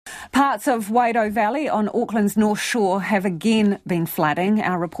Parts of Wairau Valley on Auckland's North Shore have again been flooding.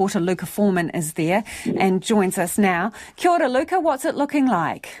 Our reporter Luka Forman is there and joins us now. Kia ora, Luka, what's it looking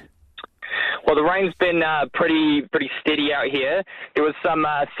like? Well, the rain's been pretty steady out here. There was some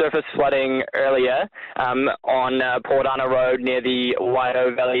surface flooding earlier on Portana Road near the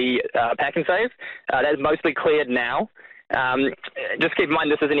Wairau Valley Pack and Save. That's mostly cleared now. Just keep in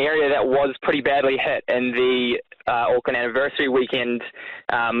mind this is an area that was pretty badly hit in the Auckland anniversary weekend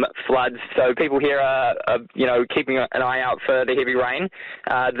floods. So people here are keeping an eye out for the heavy rain.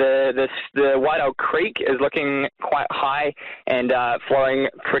 The Wairau Creek is looking quite high and flowing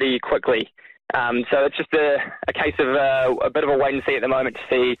pretty quickly. So it's just a case of a bit of a wait and see at the moment to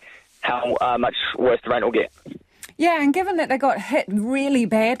see how much worse the rain will get. Yeah, and given that they got hit really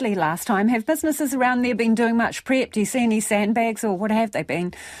badly last time, have businesses around there been doing much prep? Do you see any sandbags or what have they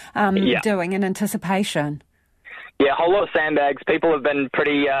been doing in anticipation? Yeah, a whole lot of sandbags. People have been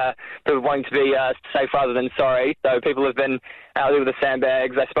pretty wanting to be safe rather than sorry. So people have been out there with the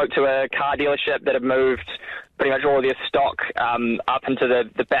sandbags. I spoke to a car dealership that have moved pretty much all of their stock up into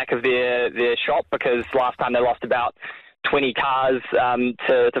the back of their shop because last time they lost about 20 cars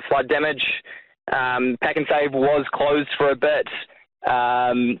to flood damage. Pack and Save was closed for a bit,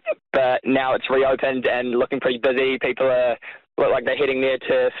 but now it's reopened and looking pretty busy. People look like they're heading there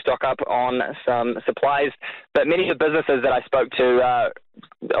to stock up on some supplies. But many of the businesses that I spoke to,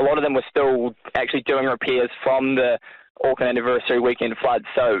 a lot of them were still actually doing repairs from the Auckland anniversary weekend floods.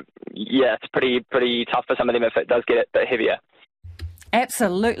 So, yeah, it's pretty tough for some of them if it does get a bit heavier.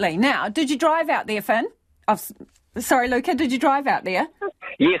 Absolutely. Now, did you drive out there, Finn? Sorry, Luka, did you drive out there?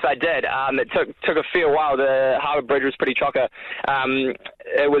 Yes, I did. It took a fair while. The Harbour Bridge was pretty chocker.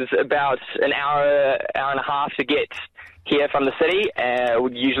 It was about an hour and a half to get here from the city. It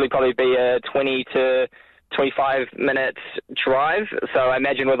would usually probably be a 20 to 25-minute drive. So I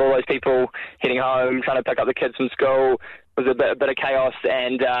imagine with all those people heading home, trying to pick up the kids from school, it was a bit of chaos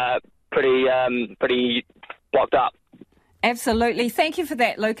and pretty blocked up. Absolutely. Thank you for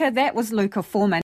that, Luka. That was Luka Forman.